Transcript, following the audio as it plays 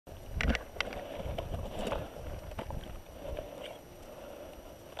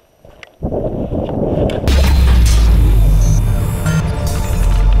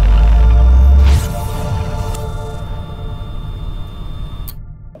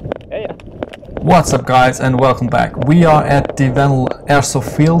What's up guys and welcome back. We are at the Vanel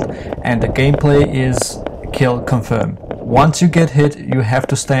Airsoft field and the gameplay is kill confirm. Once you get hit you have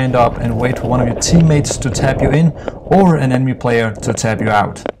to stand up and wait for one of your teammates to tap you in or an enemy player to tap you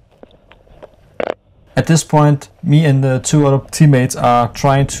out. At this point me and the two other teammates are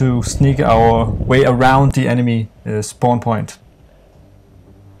trying to sneak our way around the enemy spawn point.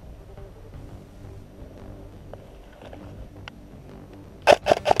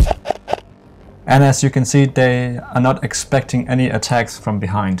 And as you can see, they are not expecting any attacks from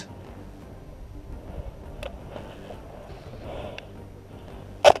behind.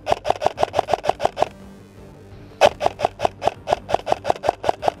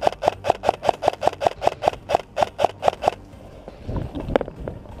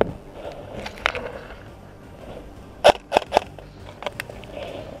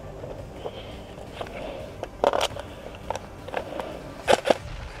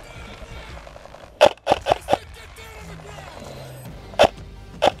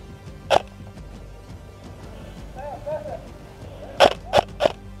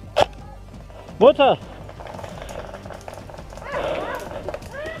 Mutter!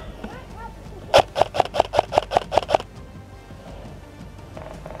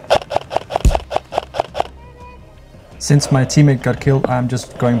 Since my teammate got killed, I'm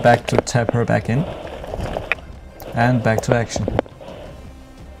just going back to tap her back in. And back to action.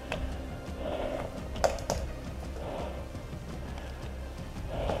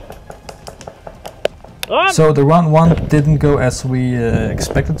 So the round 1 didn't go as we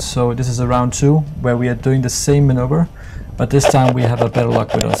expected, so this is a round 2 where we are doing the same maneuver, but this time we have a better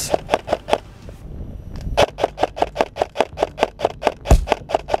luck with us.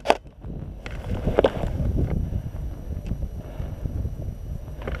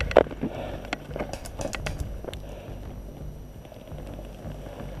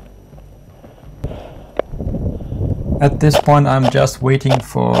 At this point I'm just waiting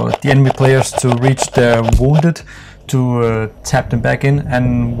for the enemy players to reach their wounded to tap them back in,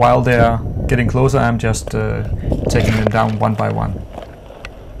 and while they are getting closer I'm just taking them down one by one.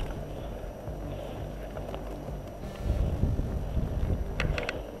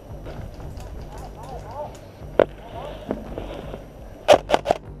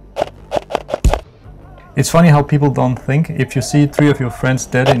 It's funny how people don't think. If you see 3 of your friends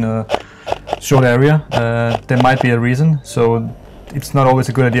dead in a short area, there might be a reason, so it's not always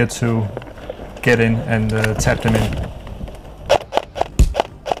a good idea to get in and tap them in.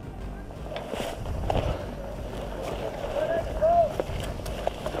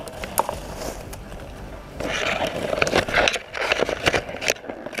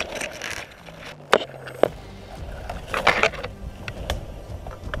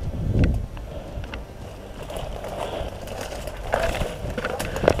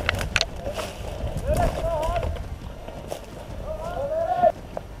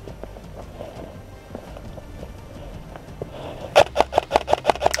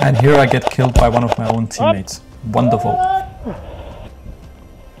 And here I get killed by one of my own teammates. Wonderful.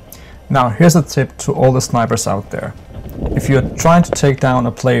 Now here's a tip to all the snipers out there. If you're trying to take down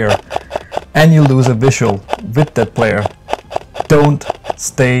a player and you lose a visual with that player, don't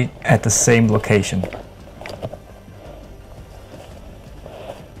stay at the same location.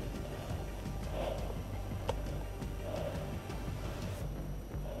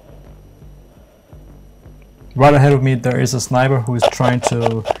 Right ahead of me there is a sniper who is trying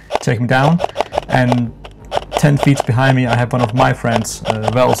to take me down, and 10 feet behind me I have one of my friends,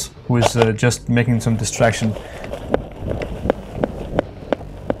 Vels, who is just making some distraction.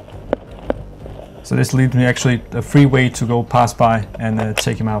 So this leaves me actually a free way to go pass by and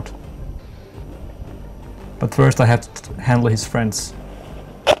take him out. But first I have to handle his friends.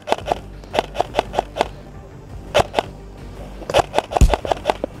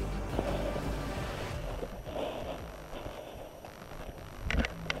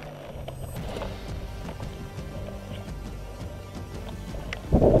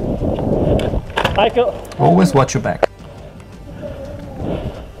 Always watch your back.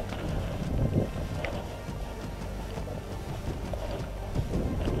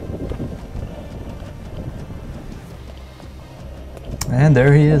 And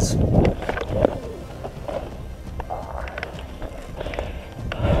there he is.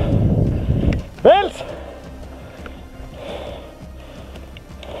 Bells!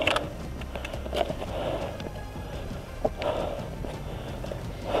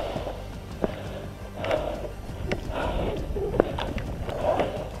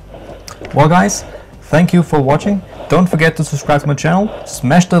 Well guys, thank you for watching. Don't forget to subscribe to my channel,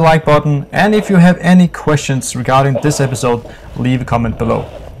 smash the like button, and if you have any questions regarding this episode, leave a comment below.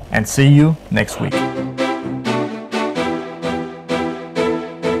 and see you next week.